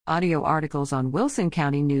Audio articles on Wilson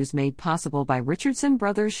County News made possible by Richardson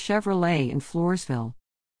Brothers Chevrolet in Floresville.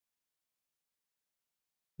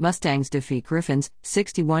 Mustangs defeat Griffins,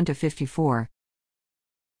 61-54.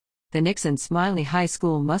 The Nixon Smiley High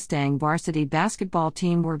School Mustang varsity basketball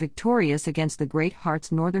team were victorious against the Great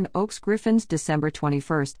Hearts Northern Oaks Griffins December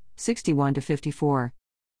 21, 61-54.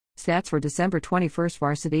 Stats for December 21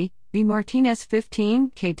 varsity: B. Martinez 15,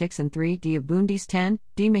 K. Dixon 3, D. Abundis 10,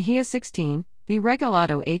 D. Mejia 16, B.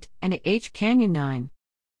 Regalado 8, and H. Canyon 9.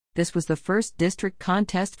 This was the first district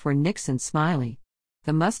contest for Nixon Smiley.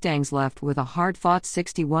 The Mustangs left with a hard-fought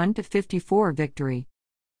 61-54 victory.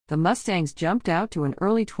 The Mustangs jumped out to an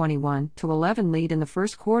early 21-11 lead in the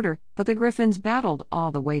first quarter, but the Griffins battled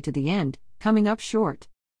all the way to the end, coming up short.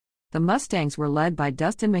 The Mustangs were led by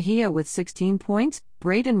Dustin Mejia with 16 points,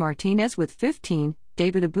 Braden Martinez with 15,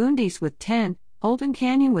 David Abundis with 10, Holden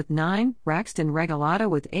Canyon with 9, Braxton Regalado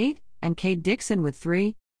with 8, and Cade Dixon with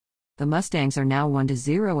 3. The Mustangs are now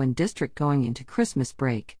 1-0 in district going into Christmas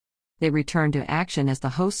break. They return to action as the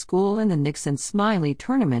host school in the Nixon Smiley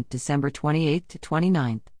Tournament December 28 to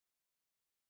 29.